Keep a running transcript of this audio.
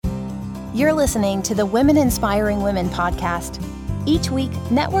You're listening to the Women Inspiring Women podcast. Each week,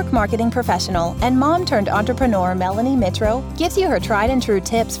 network marketing professional and mom-turned-entrepreneur Melanie Mitro gives you her tried-and-true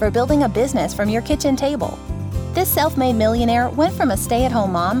tips for building a business from your kitchen table. This self-made millionaire went from a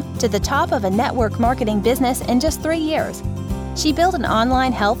stay-at-home mom to the top of a network marketing business in just 3 years. She built an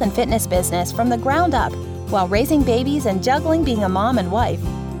online health and fitness business from the ground up while raising babies and juggling being a mom and wife.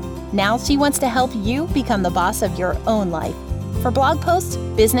 Now she wants to help you become the boss of your own life. For blog posts,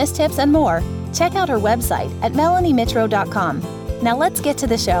 business tips, and more, check out her website at melaniemitro.com. Now let's get to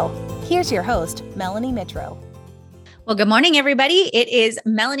the show. Here's your host, Melanie Mitro. Well, good morning, everybody. It is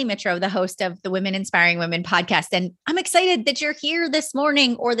Melanie Mitro, the host of the Women Inspiring Women podcast. And I'm excited that you're here this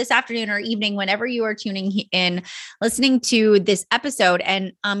morning or this afternoon or evening, whenever you are tuning in, listening to this episode.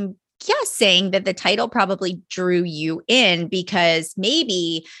 And I'm guessing that the title probably drew you in because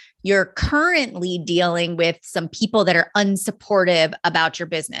maybe you're currently dealing with some people that are unsupportive about your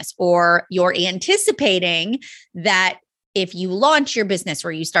business, or you're anticipating that if you launch your business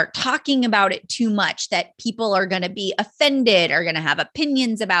or you start talking about it too much, that people are going to be offended, are going to have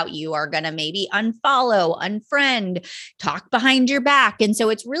opinions about you, are going to maybe unfollow, unfriend, talk behind your back. And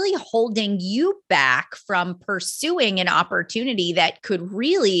so it's really holding you back from pursuing an opportunity that could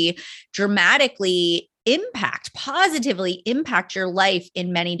really dramatically positively impact your life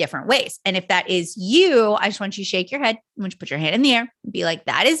in many different ways. And if that is you, I just want you to shake your head. I want you to put your hand in the air and be like,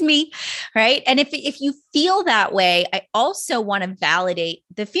 that is me, right? And if you feel that way, I also want to validate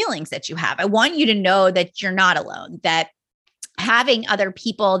the feelings that you have. I want you to know that you're not alone, that having other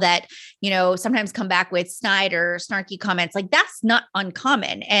people that, sometimes come back with snide or snarky comments, like that's not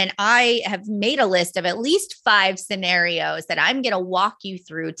uncommon. And I have made a list of at least 5 scenarios that I'm going to walk you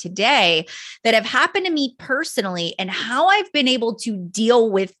through today that have happened to me personally and how I've been able to deal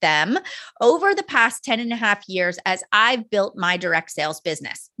with them over the past 10 and a half years as I've built my direct sales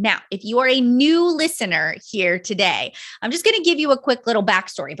business. Now, if you are a new listener here today, I'm just going to give you a quick little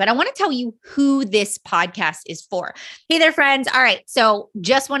backstory, but I want to tell you who this podcast is for. Hey there, friends. All right. So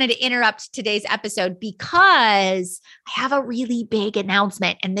just wanted to interrupt today's episode because I have a really big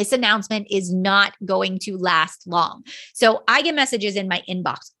announcement, and this announcement is not going to last long. So I get messages in my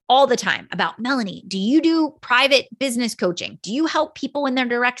inbox all the time about, Melanie, do you do private business coaching? Do you help people in their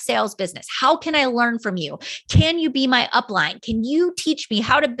direct sales business? How can I learn from you? Can you be my upline? Can you teach me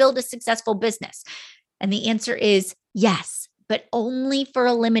how to build a successful business? And the answer is yes, but only for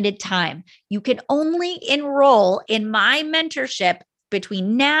a limited time. You can only enroll in my mentorship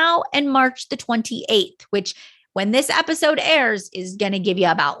between now and March the 28th, which when this episode airs is going to give you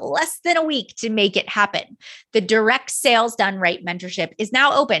about less than a week to make it happen. The Direct Sales Done Right mentorship is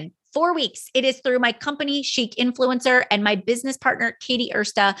now open. 4 weeks. It is through my company, Chic Influencer, and my business partner, Katie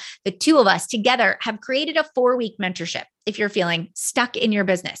Ersta. The two of us together have created a 4-week mentorship. If you're feeling stuck in your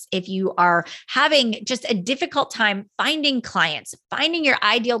business, if you are having just a difficult time finding clients, finding your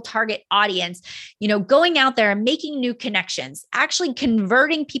ideal target audience, going out there and making new connections, actually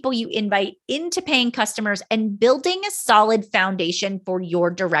converting people you invite into paying customers and building a solid foundation for your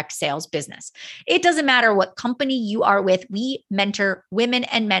direct sales business. It doesn't matter what company you are with. We mentor women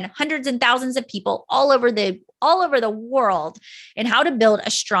and men, hundreds and thousands of people all over the world, in how to build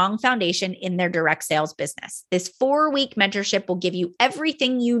a strong foundation in their direct sales business. This 4-week mentorship will give you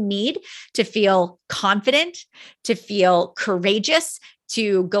everything you need to feel confident, to feel courageous,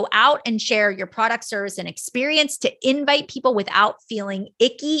 to go out and share your product, service, and experience, to invite people without feeling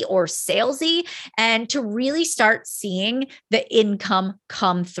icky or salesy, and to really start seeing the income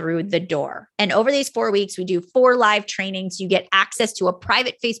come through the door. And over these 4 weeks, we do 4 live trainings. You get access to a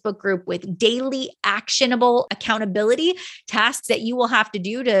private Facebook group with daily actionable accountability tasks that you will have to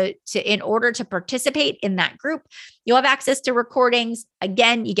do in order to participate in that group. You'll have access to recordings.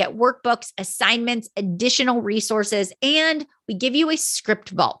 Again, you get workbooks, assignments, additional resources, and we give you a script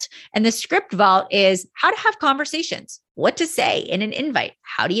vault. And the script vault is how to have conversations, what to say in an invite.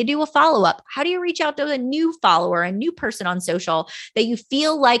 How do you do a follow-up? How do you reach out to a new follower, a new person on social that you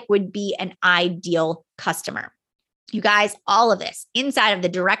feel like would be an ideal customer? You guys, all of this inside of the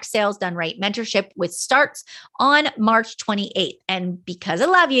Direct Sales Done Right mentorship, which starts on March 28th. And because I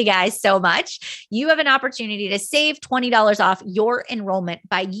love you guys so much, you have an opportunity to save $20 off your enrollment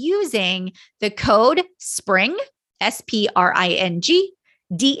by using the code SPRING, SPRING,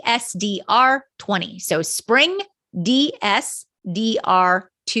 DSDR20. So SPRING, DSDR20.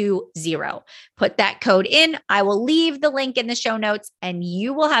 Put that code in. I will leave the link in the show notes, and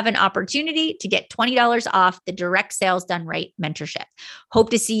you will have an opportunity to get $20 off the Direct Sales Done Right mentorship. Hope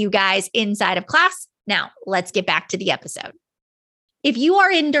to see you guys inside of class. Now, let's get back to the episode. If you are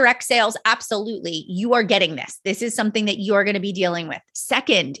in direct sales, absolutely, you are getting this. This is something that you are going to be dealing with.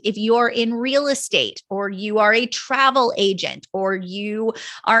 Second, if you're in real estate or you are a travel agent or you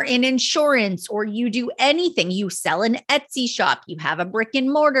are in insurance or you do anything, you sell an Etsy shop, you have a brick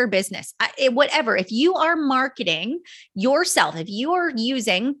and mortar business, whatever, if you are marketing yourself, if you are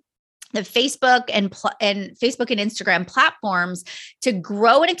using the Facebook and Instagram platforms to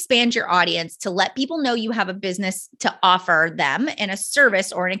grow and expand your audience, to let people know you have a business to offer them and a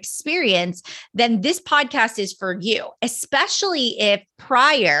service or an experience, then this podcast is for you, especially if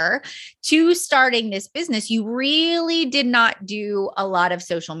prior to starting this business, you really did not do a lot of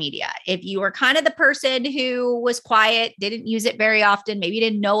social media. If you were kind of the person who was quiet, didn't use it very often, maybe you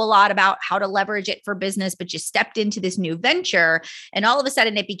didn't know a lot about how to leverage it for business, but you stepped into this new venture and all of a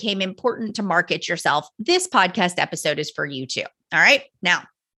sudden it became important to market yourself, this podcast episode is for you too. All right. Now,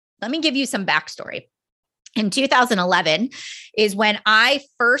 let me give you some backstory. In 2011 is when I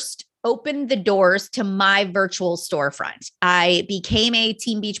first opened the doors to my virtual storefront. I became a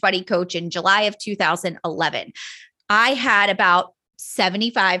Team Beachbody coach in July of 2011. I had about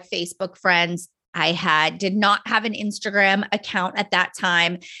 75 Facebook friends. Did not have an Instagram account at that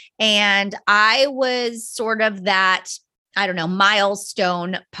time. And I was sort of that, I don't know,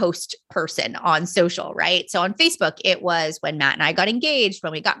 milestone post person on social, right? So on Facebook, it was when Matt and I got engaged,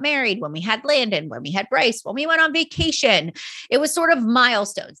 when we got married, when we had Landon, when we had Bryce, when we went on vacation. It was sort of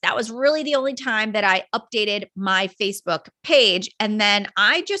milestones. That was really the only time that I updated my Facebook page. And then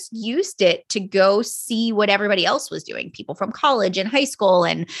I just used it to go see what everybody else was doing, people from college and high school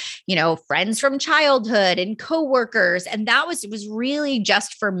and, friends from childhood and coworkers. And it was really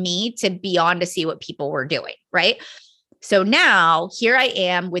just for me to be on to see what people were doing, right? So now here I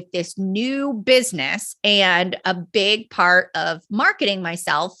am with this new business, and a big part of marketing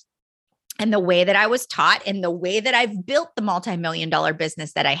myself and the way that I was taught and the way that I've built the multi-million-dollar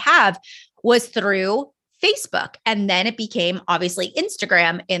business that I have was through Facebook. And then it became obviously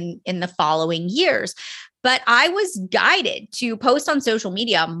Instagram in the following years. But I was guided to post on social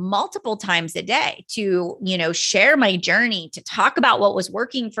media multiple times a day to, share my journey, to talk about what was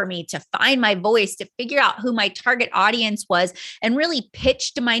working for me, to find my voice, to figure out who my target audience was, and really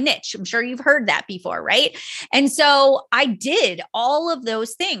pitch to my niche. I'm sure you've heard that before, right? And so I did all of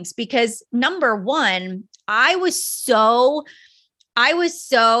those things because number one, I was so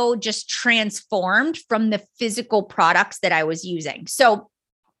just transformed from the physical products that I was using. So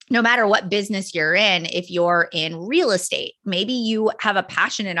no matter what business you're in, if you're in real estate, maybe you have a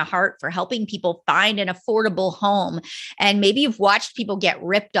passion and a heart for helping people find an affordable home. And maybe you've watched people get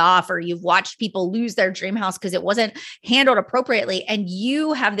ripped off, or you've watched people lose their dream house because it wasn't handled appropriately. And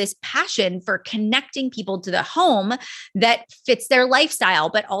you have this passion for connecting people to the home that fits their lifestyle,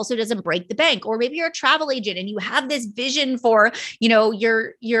 but also doesn't break the bank. Or maybe you're a travel agent and you have this vision for,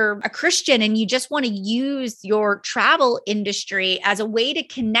 you're a Christian and you just want to use your travel industry as a way to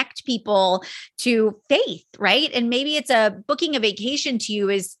connect people to faith, right? And maybe it's booking a vacation to you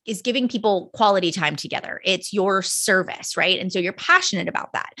is giving people quality time together. It's your service, right? And so you're passionate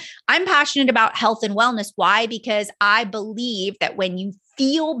about that. I'm passionate about health and wellness. Why? Because I believe that when you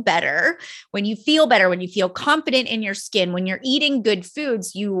feel better, when you feel confident in your skin, when you're eating good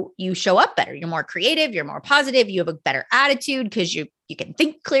foods, you show up better. You're more creative, you're more positive, you have a better attitude because you can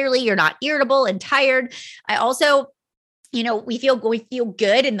think clearly, you're not irritable and tired. I also we feel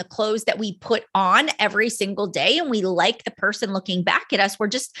good in the clothes that we put on every single day, and we like the person looking back at us.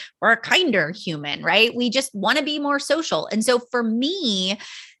 We're a kinder human, right? We just want to be more social. And so for me,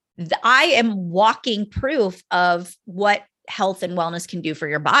 I am walking proof of what health and wellness can do for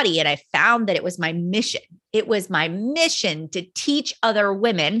your body. And I found that it was my mission. It was my mission to teach other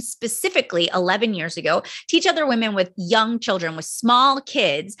women, specifically 11 years ago, teach other women with young children, with small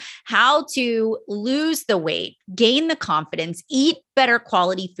kids, how to lose the weight, gain the confidence, eat better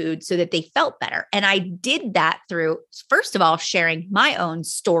quality food so that they felt better. And I did that through, first of all, sharing my own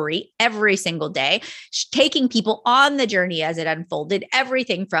story every single day, taking people on the journey as it unfolded,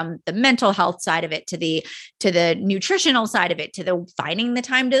 everything from the mental health side of it to the nutritional side of it, to the finding the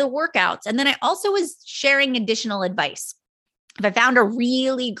time to the workouts. And then I also was sharing additional advice. If I found a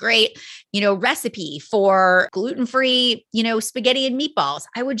really great, recipe for gluten-free, spaghetti and meatballs,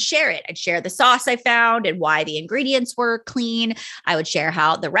 I would share it. I'd share the sauce I found and why the ingredients were clean. I would share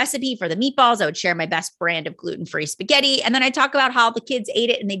how the recipe for the meatballs, I would share my best brand of gluten-free spaghetti. And then I talk about how the kids ate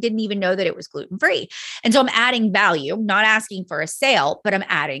it and they didn't even know that it was gluten-free. And so I'm adding value, not asking for a sale, but I'm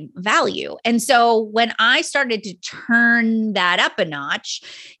adding value. And so when I started to turn that up a notch,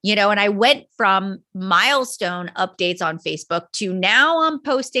 and I went from milestone updates on Facebook out to now I'm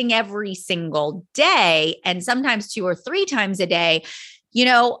posting every single day and sometimes 2 or 3 times a day,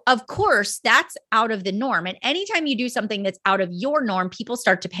 of course, that's out of the norm. And anytime you do something that's out of your norm, people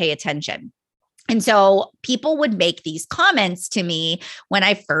start to pay attention. And so people would make these comments to me when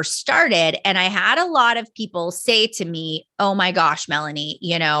I first started. And I had a lot of people say to me, oh my gosh, Melanie,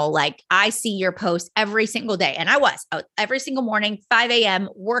 I see your posts every single day. And I was out every single morning, 5 a.m.,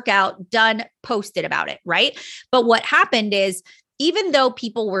 workout, done, posted about it. Right. But what happened is, even though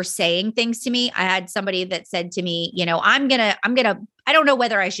people were saying things to me, I had somebody that said to me, I don't know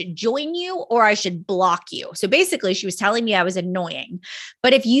whether I should join you or I should block you. So basically she was telling me I was annoying.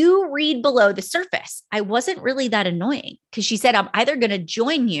 But if you read below the surface, I wasn't really that annoying because she said, I'm either going to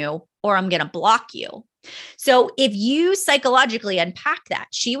join you or I'm going to block you. So if you psychologically unpack that,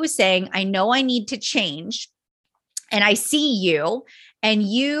 she was saying, I know I need to change and I see you and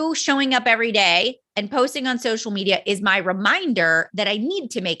you showing up every day and posting on social media is my reminder that I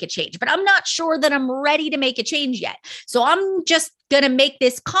need to make a change, but I'm not sure that I'm ready to make a change yet. So I'm just going to make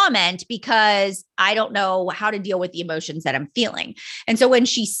this comment because I don't know how to deal with the emotions that I'm feeling. And so when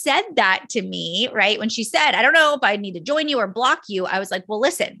she said that to me, right, when she said, I don't know if I need to join you or block you, I was like, well,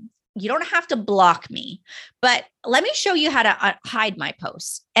 listen, you don't have to block me, but let me show you how to hide my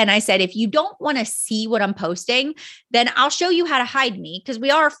posts. And I said, if you don't want to see what I'm posting, then I'll show you how to hide me because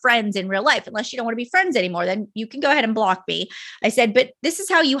we are friends in real life. Unless you don't want to be friends anymore, then you can go ahead and block me. I said, but this is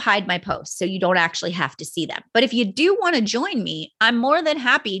how you hide my posts. So you don't actually have to see them. But if you do want to join me, I'm more than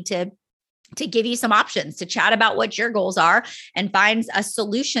happy to give you some options to chat about what your goals are and find a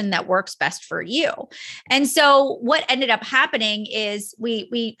solution that works best for you. And so what ended up happening is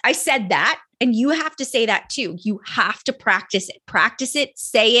I said that, and you have to say that too. You have to practice it,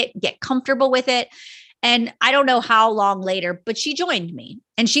 say it, get comfortable with it. And I don't know how long later, but she joined me,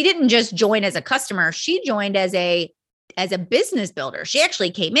 and she didn't just join as a customer. She joined as a business builder. She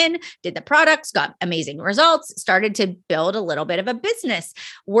actually came in, did the products, got amazing results, started to build a little bit of a business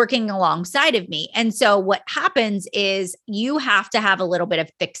working alongside of me. And so what happens is you have to have a little bit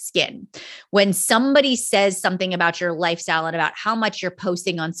of thick skin. When somebody says something about your lifestyle and about how much you're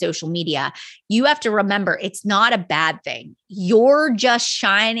posting on social media, you have to remember it's not a bad thing. You're just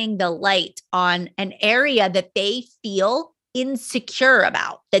shining the light on an area that they feel insecure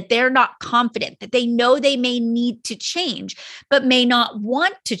about, that they're not confident, that they know they may need to change, but may not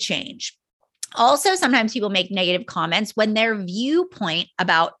want to change. Also, sometimes people make negative comments when their viewpoint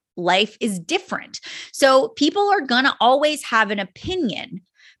about life is different. So people are going to always have an opinion,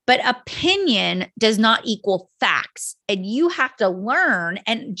 but opinion does not equal facts. And you have to learn,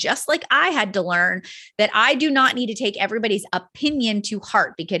 and just like I had to learn, that I do not need to take everybody's opinion to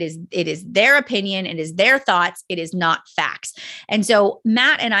heart because it is their opinion, it is their thoughts, it is not facts. And so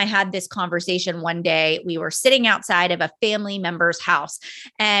Matt and I had this conversation one day. We were sitting outside of a family member's house,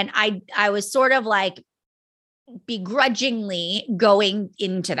 and I was sort of like begrudgingly going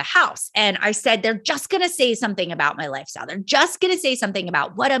into the house. And I said, they're just going to say something about my lifestyle. They're just going to say something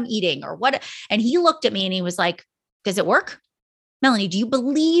about what I'm eating or what. And he looked at me and he was like, does it work? Melanie, do you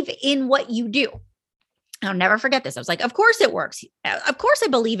believe in what you do? I'll never forget this. I was like, of course it works. Of course I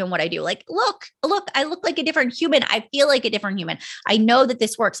believe in what I do. Like, look, I look like a different human. I feel like a different human. I know that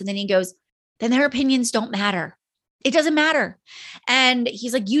this works. And then he goes, then their opinions don't matter. It doesn't matter. And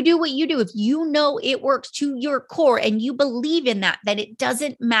he's like, you do what you do. If you know it works to your core and you believe in that, then it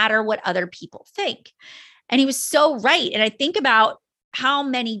doesn't matter what other people think. And he was so right. And I think about how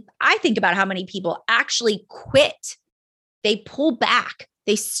many people actually quit. They pull back.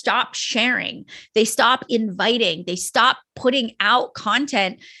 They stop sharing. They stop inviting. They stop putting out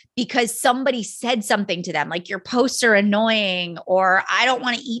content because somebody said something to them, like your posts are annoying, or I don't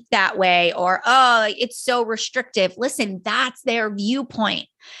want to eat that way, or, oh, it's so restrictive. Listen, that's their viewpoint.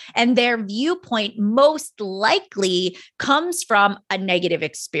 And their viewpoint most likely comes from a negative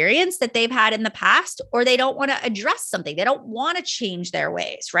experience that they've had in the past, or they don't want to address something. They don't want to change their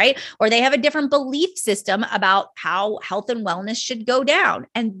ways, right? Or they have a different belief system about how health and wellness should go down.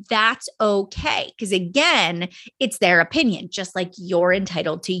 And that's okay. Because again, it's their opinion. Just like you're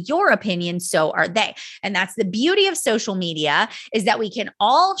entitled to your opinion, so are they. And that's the beauty of social media, is that we can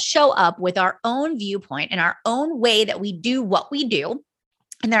all show up with our own viewpoint and our own way that we do what we do.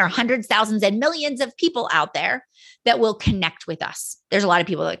 And there are hundreds, thousands, and millions of people out there that will connect with us. There's a lot of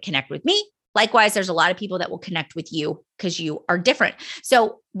people that connect with me. Likewise, there's a lot of people that will connect with you because you are different.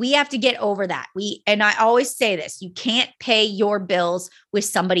 So we have to get over that. And I always say this, you can't pay your bills with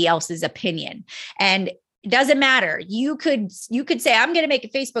somebody else's opinion. And it doesn't matter. You could say, I'm going to make a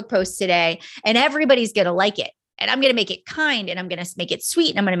Facebook post today and everybody's going to like it. and I'm going to make it kind, and I'm going to make it sweet,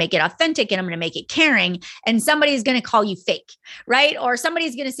 and I'm going to make it authentic, and I'm going to make it caring. And somebody's going to call you fake, right? Or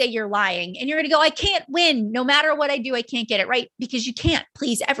somebody's going to say you're lying, and you're going to go, I can't win. No matter what I do, I can't get it right, because you can't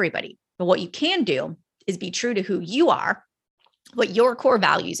please everybody. But what you can do is be true to who you are, what your core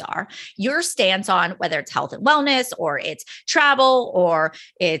values are, your stance on whether it's health and wellness, or it's travel, or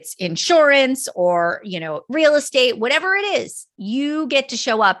it's insurance, or, real estate, whatever it is, you get to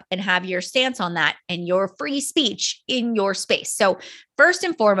show up and have your stance on that and your free speech in your space. So first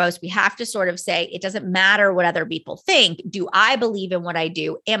and foremost, we have to sort of say, it doesn't matter what other people think. Do I believe in what I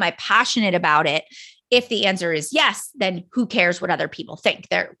do? Am I passionate about it? If the answer is yes, then who cares what other people think?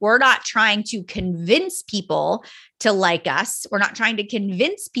 We're not trying to convince people to like us. We're not trying to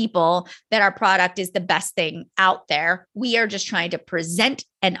convince people that our product is the best thing out there. We are just trying to present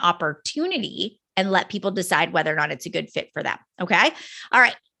an opportunity and let people decide whether or not it's a good fit for them. Okay. All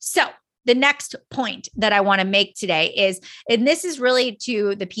right. So the next point that I want to make today is, and this is really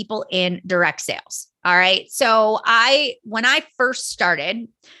to the people in direct sales. All right. So when I first started,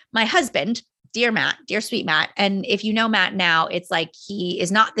 my husband, dear Matt, dear sweet Matt. And if you know Matt now, it's like he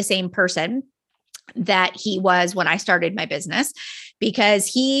is not the same person that he was when I started my business, because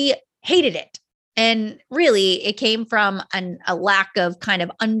he hated it. And really, it came from a lack of kind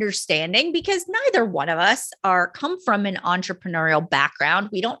of understanding, because neither one of us come from an entrepreneurial background.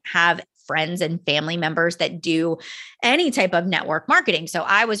 We don't have friends and family members that do any type of network marketing. So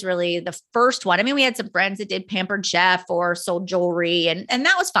I was really the first one. I mean, we had some friends that did Pampered Chef or sold jewelry, and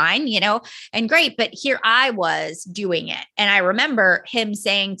that was fine, and great. But here I was doing it. And I remember him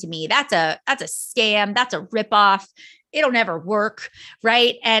saying to me, that's a scam. That's a ripoff. It'll never work.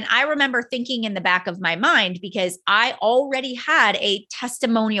 Right. And I remember thinking in the back of my mind, because I already had a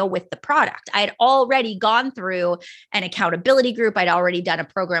testimonial with the product. I had already gone through an accountability group. I'd already done a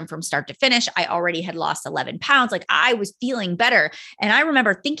program from start to finish. I already had lost 11 pounds. Like, I was feeling better. And I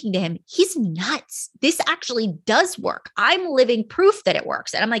remember thinking to him, he's nuts. This actually does work. I'm living proof that it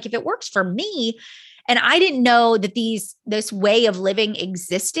works. And I'm like, if it works for me, and I didn't know that this way of living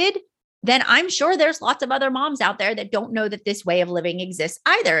existed, then I'm sure there's lots of other moms out there that don't know that this way of living exists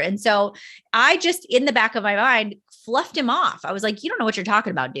either. And so I just, in the back of my mind, fluffed him off. I was like, you don't know what you're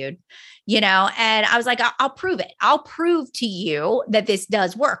talking about, dude. And I was like, I'll prove it. I'll prove to you that this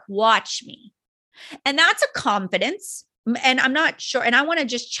does work. Watch me. And that's a confidence. And I'm not sure. And I want to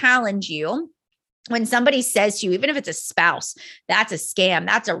just challenge you. When somebody says to you, even if it's a spouse, that's a scam,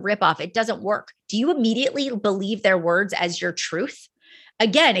 that's a ripoff, it doesn't work, do you immediately believe their words as your truth?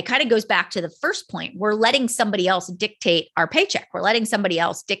 Again, it kind of goes back to the first point. We're letting somebody else dictate our paycheck. We're letting somebody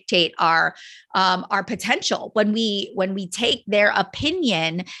else dictate our potential when we take their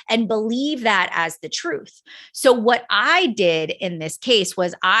opinion and believe that as the truth. So what I did in this case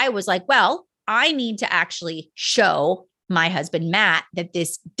was, I was like, well, I need to actually show my husband, Matt, that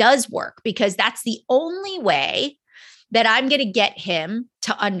this does work, because that's the only way that I'm going to get him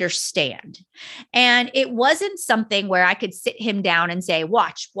to understand. And it wasn't something where I could sit him down and say,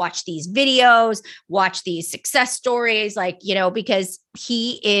 watch these videos, watch these success stories, because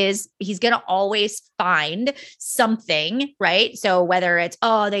he's going to always find something, right? So whether it's,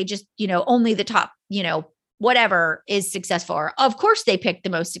 they just, only the top, whatever is successful, or of course they pick the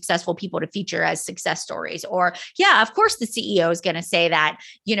most successful people to feature as success stories, or yeah, of course the CEO is going to say that,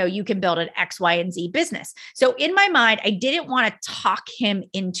 you can build an X, Y, and Z business. So in my mind, I didn't want to talk him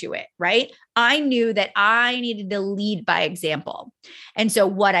into it, right? I knew that I needed to lead by example. And so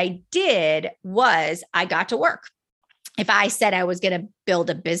what I did was I got to work. If I said I was going to build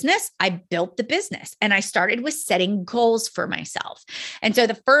a business, I built the business, and I started with setting goals for myself. And so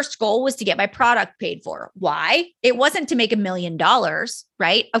the first goal was to get my product paid for. Why? It wasn't to make $1 million,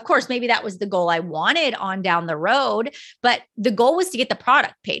 right? Of course, maybe that was the goal I wanted on down the road, but the goal was to get the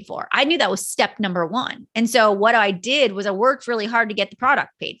product paid for. I knew that was step number one. And so what I did was I worked really hard to get the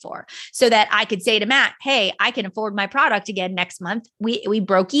product paid for, so that I could say to Matt, hey, I can afford my product again next month. We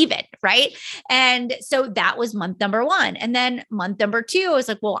broke even, right? And so that was month number one. And then month number two, I was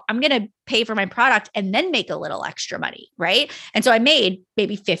like, well, I'm going to pay for my product and then make a little extra money, right? And so I made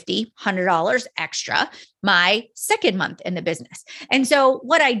maybe $50, $100 extra my second month in the business. And so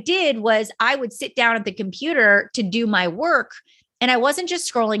what I did was I would sit down at the computer to do my work, and I wasn't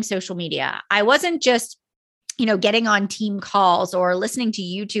just scrolling social media. I wasn't just getting on team calls or listening to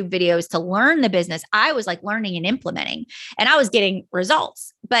YouTube videos to learn the business. I was like learning and implementing, and I was getting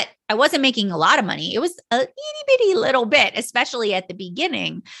results, but I wasn't making a lot of money. It was a itty bitty little bit, especially at the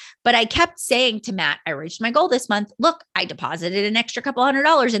beginning. But I kept saying to Matt, I reached my goal this month. Look, I deposited an extra couple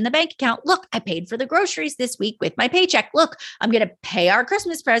 $100 in the bank account. Look, I paid for the groceries this week with my paycheck. Look, I'm going to pay our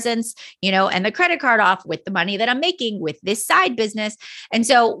Christmas presents, and the credit card off with the money that I'm making with this side business. And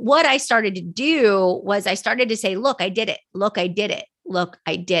so what I started to do was I started to say, look, I did it. Look, I did it. Look,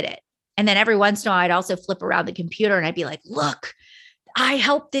 I did it. And then every once in a while, I'd also flip around the computer and I'd be like, look, I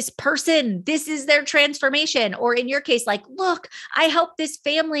helped this person. This is their transformation. Or in your case, like, look, I helped this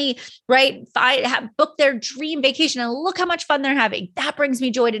family, right? Book their dream vacation and look how much fun they're having. That brings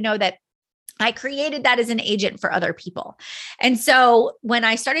me joy to know that I created that as an agent for other people. And so when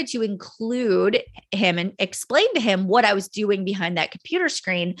I started to include him and explain to him what I was doing behind that computer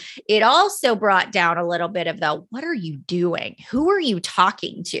screen, it also brought down a little bit of the, what are you doing? Who are you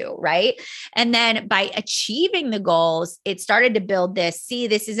talking to? Right. And then by achieving the goals, it started to build this, see,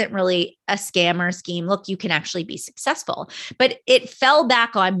 this isn't really a scam or a scheme. Look, you can actually be successful. But it fell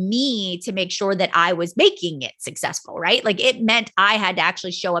back on me to make sure that I was making it successful, right? Like it meant I had to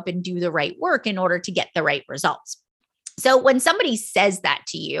actually show up and do the right work in order to get the right results. So when somebody says that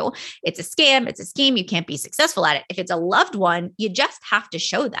to you, it's a scam, it's a scheme, you can't be successful at it. If it's a loved one, you just have to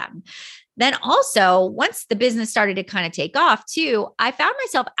show them. Then also, once the business started to kind of take off too, I found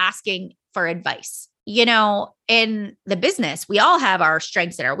myself asking for advice. In the business, we all have our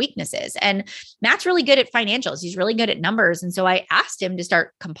strengths and our weaknesses. And Matt's really good at financials. He's really good at numbers. And so I asked him to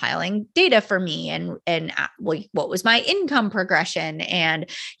start compiling data for me and what was my income progression and,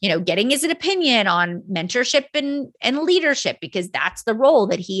 getting his opinion on mentorship and leadership, because that's the role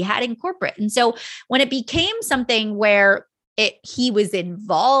that he had in corporate. And so when it became something where he was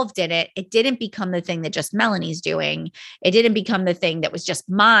involved in it, it didn't become the thing that just Melanie's doing. It didn't become the thing that was just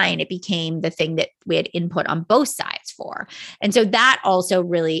mine. It became the thing that we had input on both sides for. And so that also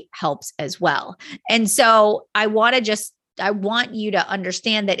really helps as well. And so I want you to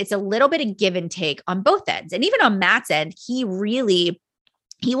understand that it's a little bit of give and take on both ends. And even on Matt's end, he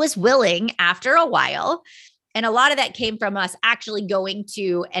was willing after a while. And a lot of that came from us actually going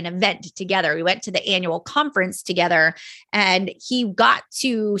to an event together. We went to the annual conference together and he got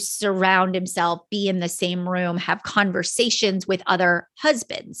to surround himself, be in the same room, have conversations with other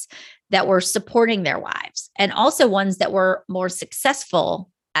husbands that were supporting their wives and also ones that were more successful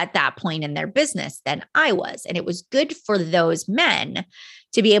at that point in their business than I was. And it was good for those men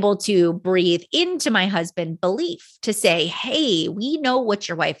to be able to breathe into my husband belief to say, hey, we know what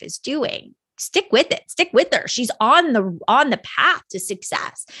your wife is doing. Stick with it. Stick with her. She's on the path to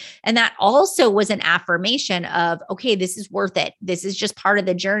success. And that also was an affirmation of, okay, this is worth it. This is just part of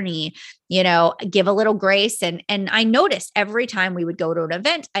the journey, give a little grace. And I noticed every time we would go to an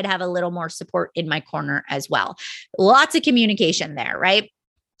event, I'd have a little more support in my corner as well. Lots of communication there, right?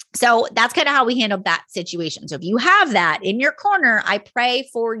 So that's kind of how we handled that situation. So if you have that in your corner, I pray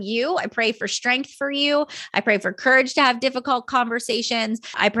for you. I pray for strength for you. I pray for courage to have difficult conversations.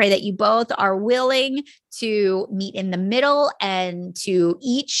 I pray that you both are willing to meet in the middle and to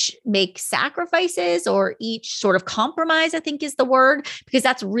each make sacrifices or each sort of compromise, I think is the word, because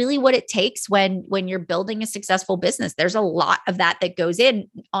that's really what it takes when you're building a successful business. There's a lot of that goes in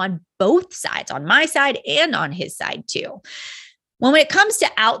on both sides, on my side and on his side too. When it comes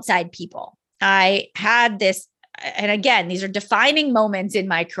to outside people, I had this, and again, these are defining moments in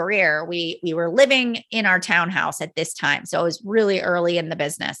my career. We were living in our townhouse at this time. So it was really early in the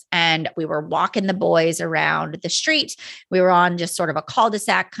business and we were walking the boys around the street. We were on just sort of a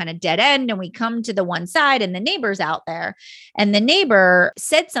cul-de-sac kind of dead end. And we come to the one side and the neighbor's out there. And the neighbor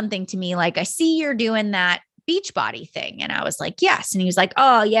said something to me like, I see you're doing that Beachbody thing. And I was like, yes. And he was like,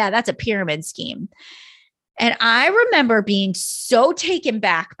 oh yeah, that's a pyramid scheme. And I remember being so taken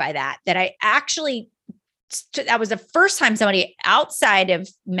back by that that was the first time somebody outside of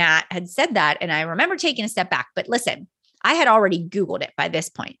Matt had said that. And I remember taking a step back, but listen, I had already Googled it by this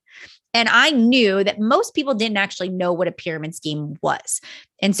point. And I knew that most people didn't actually know what a pyramid scheme was.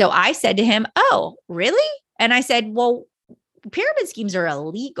 And so I said to him, oh, really? And I said, well, pyramid schemes are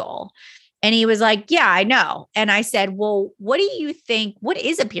illegal. And he was like, yeah, I know. And I said, well, what do you think? What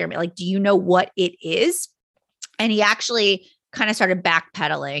is a pyramid? Like, do you know what it is? And he actually kind of started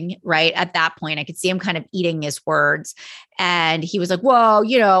backpedaling, right? At that point, I could see him kind of eating his words. And he was like, well,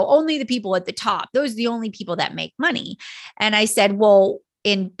 only the people at the top, those are the only people that make money. And I said, well,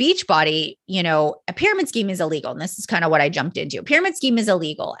 in Beachbody, a pyramid scheme is illegal. And this is kind of what I jumped into. A pyramid scheme is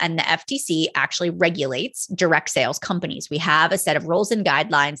illegal. And the FTC actually regulates direct sales companies. We have a set of rules and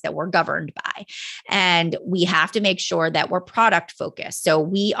guidelines that we're governed by. And we have to make sure that we're product focused. So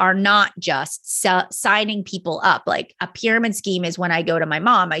we are not just signing people up. Like a pyramid scheme is when I go to my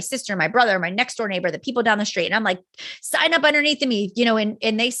mom, my sister, my brother, my next door neighbor, the people down the street. And I'm like, sign up underneath of me,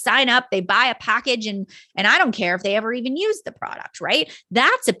 and they sign up, they buy a package and I don't care if they ever even use the product, right?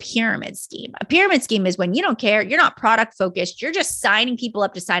 That's a pyramid scheme. A pyramid scheme is when you don't care, you're not product focused, you're just signing people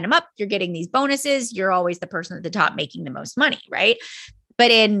up to sign them up. You're getting these bonuses. You're always the person at the top making the most money, right?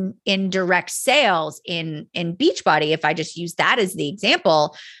 But in direct sales, in Beachbody, if I just use that as the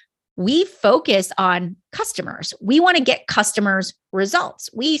example, we focus on customers. We want to get customers results.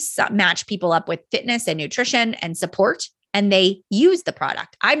 We match people up with fitness and nutrition and support, and they use the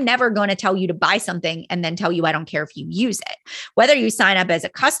product. I'm never going to tell you to buy something and then tell you I don't care if you use it. Whether you sign up as a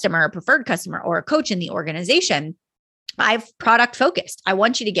customer, a preferred customer, or a coach in the organization, I've product focused. I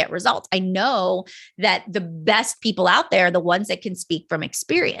want you to get results. I know that the best people out there are the ones that can speak from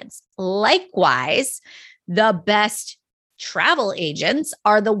experience. Likewise, the best travel agents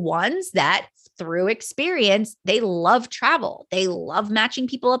are the ones that through experience, they love travel. They love matching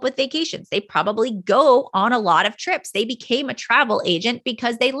people up with vacations. They probably go on a lot of trips. They became a travel agent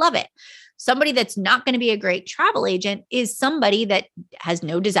because they love it. Somebody that's not going to be a great travel agent is somebody that has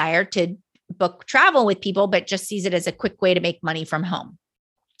no desire to book travel with people, but just sees it as a quick way to make money from home.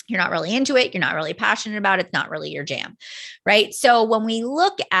 You're not really into it. You're not really passionate about it. It's not really your jam, right? So when we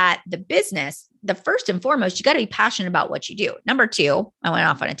look at the business, the first and foremost, you got to be passionate about what you do. Number two, I went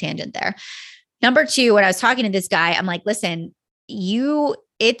off on a tangent there. Number two, when I was talking to this guy, I'm like, listen, we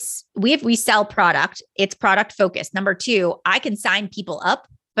sell product. It's product focused. Number two, I can sign people up,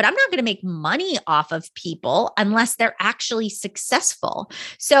 but I'm not going to make money off of people unless they're actually successful.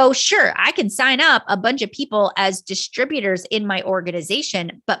 So sure, I can sign up a bunch of people as distributors in my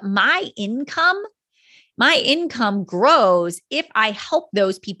organization, but my income grows if I help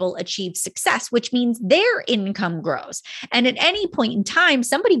those people achieve success, which means their income grows. And at any point in time,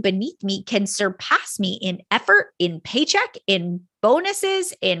 somebody beneath me can surpass me in effort, in paycheck, in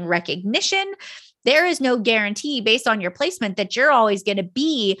bonuses, in recognition. There is no guarantee based on your placement that you're always going to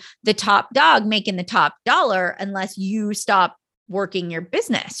be the top dog making the top dollar unless you stop working your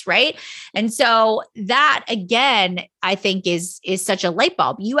business, right? And so that again, I think is such a light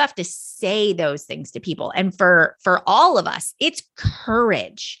bulb. You have to say those things to people. And for all of us, it's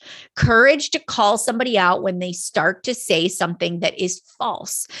courage to call somebody out when they start to say something that is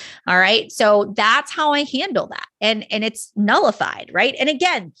false. All right. So that's how I handle that. And it's nullified, right? And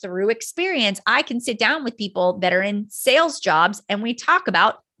again, through experience, I can sit down with people that are in sales jobs and we talk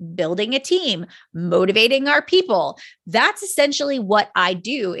about building a team, motivating our people. That's essentially what I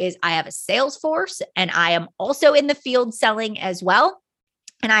do. Is I have a sales force and I am also in the field selling as well.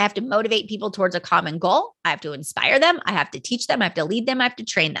 And I have to motivate people towards a common goal. I have to inspire them. I have to teach them. I have to lead them. I have to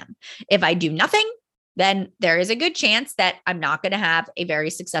train them. If I do nothing, then there is a good chance that I'm not going to have a very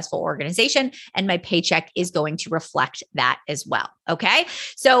successful organization and my paycheck is going to reflect that as well. Okay.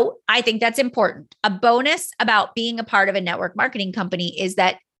 So I think that's important. A bonus about being a part of a network marketing company is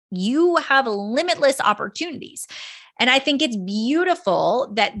that you have limitless opportunities. And I think it's beautiful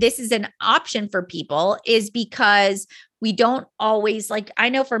that this is an option for people, is because we don't always, like, I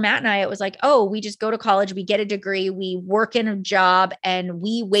know for Matt and I, it was like, oh, we just go to college, we get a degree, we work in a job, and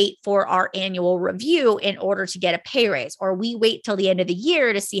we wait for our annual review in order to get a pay raise, or we wait till the end of the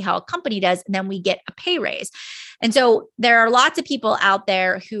year to see how a company does, and then we get a pay raise. And so there are lots of people out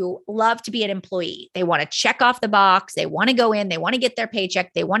there who love to be an employee. They want to check off the box. They want to go in, they want to get their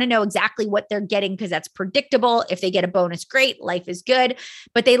paycheck. They want to know exactly what they're getting because that's predictable. If they get a bonus, great, life is good.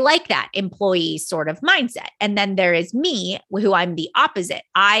 But they like that employee sort of mindset. And then there is me, who I'm the opposite.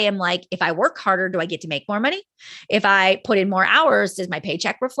 I am like, if I work harder, do I get to make more money? If I put in more hours, does my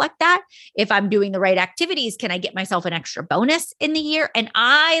paycheck reflect that? If I'm doing the right activities, can I get myself an extra bonus in the year? And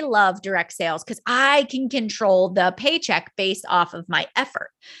I love direct sales because I can control the paycheck based off of my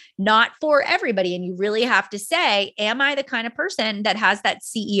effort, not for everybody. And you really have to say, am I the kind of person that has that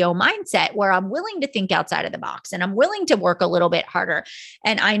CEO mindset where I'm willing to think outside of the box and I'm willing to work a little bit harder?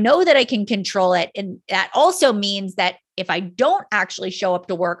 And I know that I can control it. And that also means that if I don't actually show up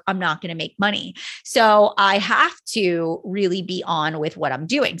to work, I'm not going to make money. So I have to really be on with what I'm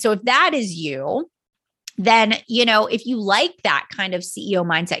doing. So if that is you, then, if you like that kind of CEO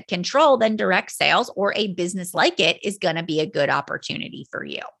mindset control, then direct sales or a business like it is going to be a good opportunity for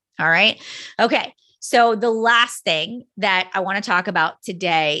you. All right. Okay. So the last thing that I want to talk about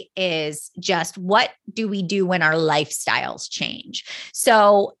today is just what do we do when our lifestyles change?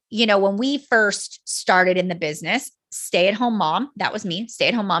 So, when we first started in the business, stay-at-home mom, that was me,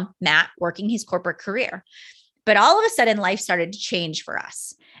 stay-at-home mom, Matt working his corporate career. But all of a sudden, life started to change for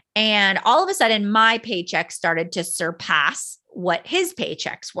us. And all of a sudden, my paycheck started to surpass what his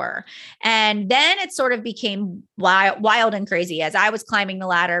paychecks were. And then it sort of became wild and crazy as I was climbing the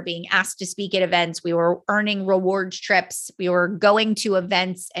ladder, being asked to speak at events. We were earning rewards trips. We were going to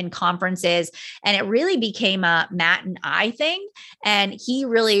events and conferences. And it really became a Matt and I thing. And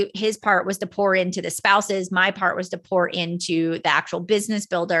his part was to pour into the spouses. My part was to pour into the actual business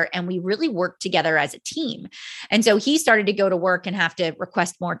builder. And we really worked together as a team. And so he started to go to work and have to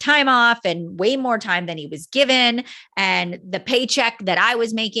request more time off and way more time than he was given. And the paycheck that I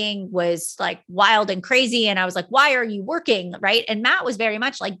was making was like wild and crazy. And I was like, why are you working? Right. And Matt was very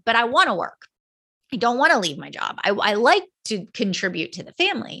much like, but I want to work. I don't want to leave my job. I like to contribute to the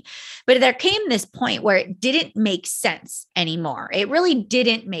family. But there came this point where it didn't make sense anymore. It really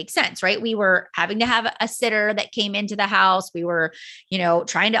didn't make sense, right? We were having to have a sitter that came into the house. We were,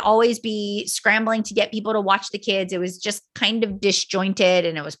 trying to always be scrambling to get people to watch the kids. It was just kind of disjointed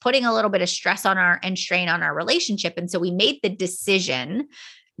and it was putting a little bit of stress on and strain on our relationship. And so we made the decision,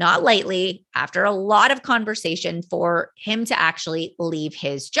 not lightly, after a lot of conversation, for him to actually leave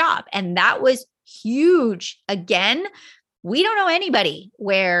his job. And that was huge. Again, we don't know anybody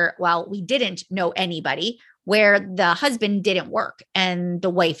we didn't know anybody where the husband didn't work and the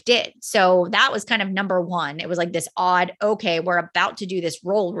wife did. So that was kind of number one. It was like this odd, okay, we're about to do this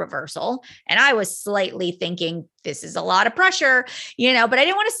role reversal. And I was slightly thinking, this is a lot of pressure, but I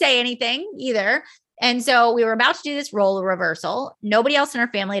didn't want to say anything either. And so we were about to do this role reversal. Nobody else in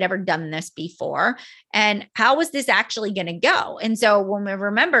our family had ever done this before. And how was this actually going to go? And so when we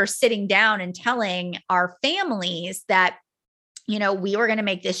remember sitting down and telling our families that, we were going to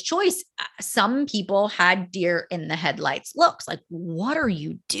make this choice, some people had deer in the headlights looks like, what are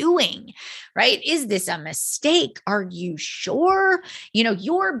you doing? Right? Is this a mistake? Are you sure?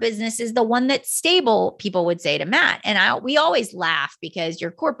 Your business is the one that's stable, people would say to Matt. And we always laugh because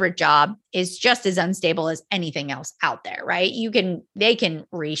your corporate job is just as unstable as anything else out there, right? They can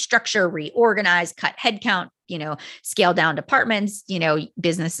restructure, reorganize, cut headcount, scale down departments,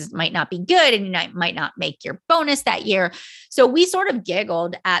 businesses might not be good and you might not make your bonus that year. So we sort of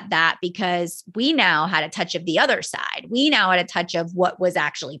giggled at that because we now had a touch of the other side. We now had a touch of what was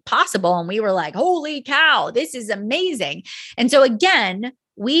actually possible. And we were like, holy cow, this is amazing. And so again,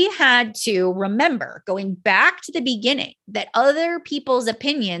 we had to remember, going back to the beginning, that other people's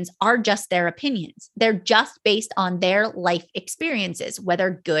opinions are just their opinions. They're just based on their life experiences,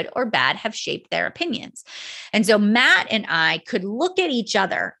 whether good or bad, have shaped their opinions. And so Matt and I could look at each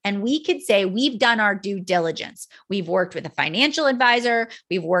other and we could say, we've done our due diligence. We've worked with a financial advisor.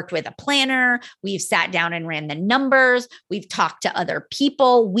 We've worked with a planner. We've sat down and ran the numbers. We've talked to other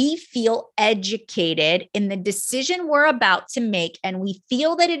people. We feel educated in the decision we're about to make, and we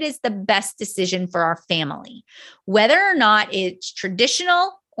feel that it is the best decision for our family, whether or not it's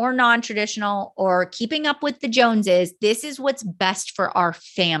traditional or non-traditional or keeping up with the Joneses. This is what's best for our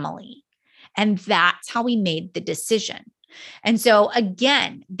family. And that's how we made the decision. And so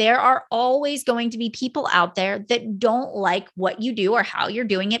again, there are always going to be people out there that don't like what you do or how you're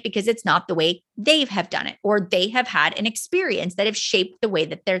doing it because it's not the way they have done it, or they have had an experience that have shaped the way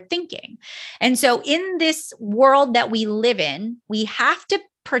that they're thinking. And so in this world that we live in, we have to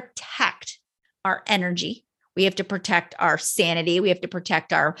protect our energy. We have to protect our sanity. We have to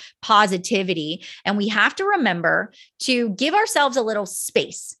protect our positivity. And we have to remember to give ourselves a little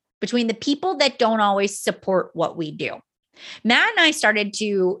space between the people that don't always support what we do. Matt and I started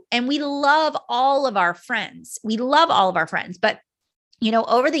to, and we love all of our friends. We love all of our friends, but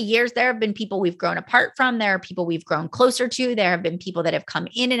over the years, there have been people we've grown apart from. There are people we've grown closer to. There have been people that have come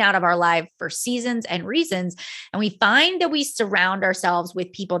in and out of our life for seasons and reasons. And we find that we surround ourselves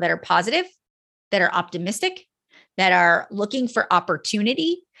with people that are positive, that are optimistic, that are looking for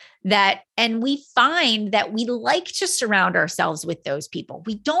opportunity, and we find that we like to surround ourselves with those people.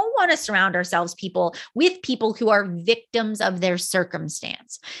 We don't want to surround ourselves with people who are victims of their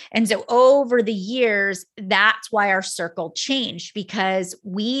circumstance. And so over the years, that's why our circle changed, because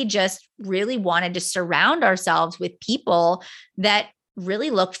we just really wanted to surround ourselves with people that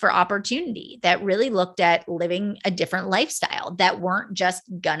really looked for opportunity, that really looked at living a different lifestyle, that weren't just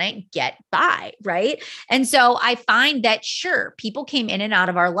gonna get by, right? And so I find that sure, people came in and out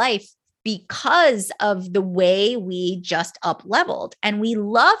of our life because of the way we just up leveled. And we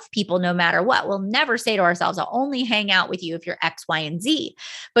love people no matter what. We'll never say to ourselves, I'll only hang out with you if you're X, Y, and Z.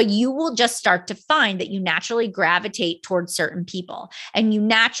 But you will just start to find that you naturally gravitate towards certain people, and you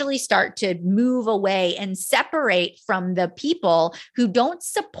naturally start to move away and separate from the people who don't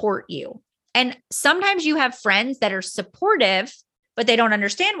support you. And sometimes you have friends that are supportive, but they don't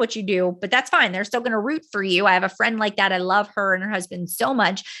understand what you do, but that's fine. They're still going to root for you. I have a friend like that. I love her and her husband so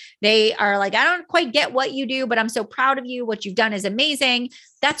much. They are like, I don't quite get what you do, but I'm so proud of you. What you've done is amazing.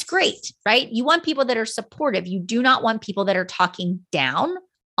 That's great, right? You want people that are supportive. You do not want people that are talking down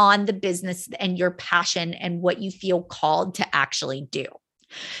on the business and your passion and what you feel called to actually do.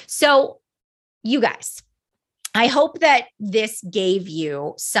 So you guys, I hope that this gave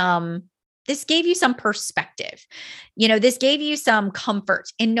you some perspective. This gave you some comfort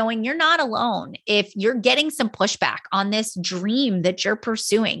in knowing you're not alone. If you're getting some pushback on this dream that you're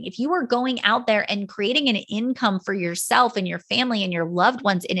pursuing, if you are going out there and creating an income for yourself and your family and your loved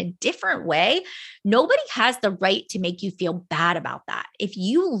ones in a different way, nobody has the right to make you feel bad about that. If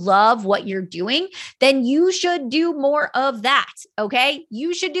you love what you're doing, then you should do more of that. Okay.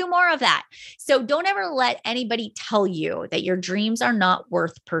 You should do more of that. So don't ever let anybody tell you that your dreams are not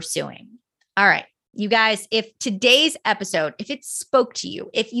worth pursuing. All right, you guys, if today's episode, if it spoke to you,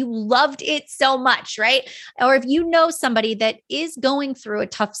 if you loved it so much, right? Or if you know somebody that is going through a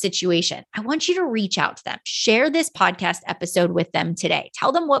tough situation, I want you to reach out to them. Share this podcast episode with them today.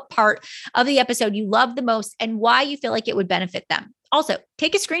 Tell them what part of the episode you love the most and why you feel like it would benefit them. Also,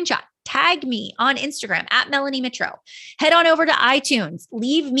 take a screenshot. Tag me on Instagram at Melanie Mitro. Head on over to iTunes.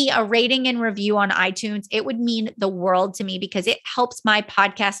 Leave me a rating and review on iTunes. It would mean the world to me because it helps my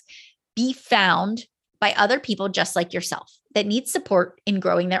podcast be found by other people just like yourself that need support in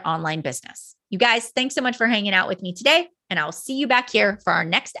growing their online business. You guys, thanks so much for hanging out with me today. And I'll see you back here for our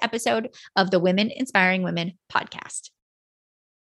next episode of the Women Inspiring Women podcast.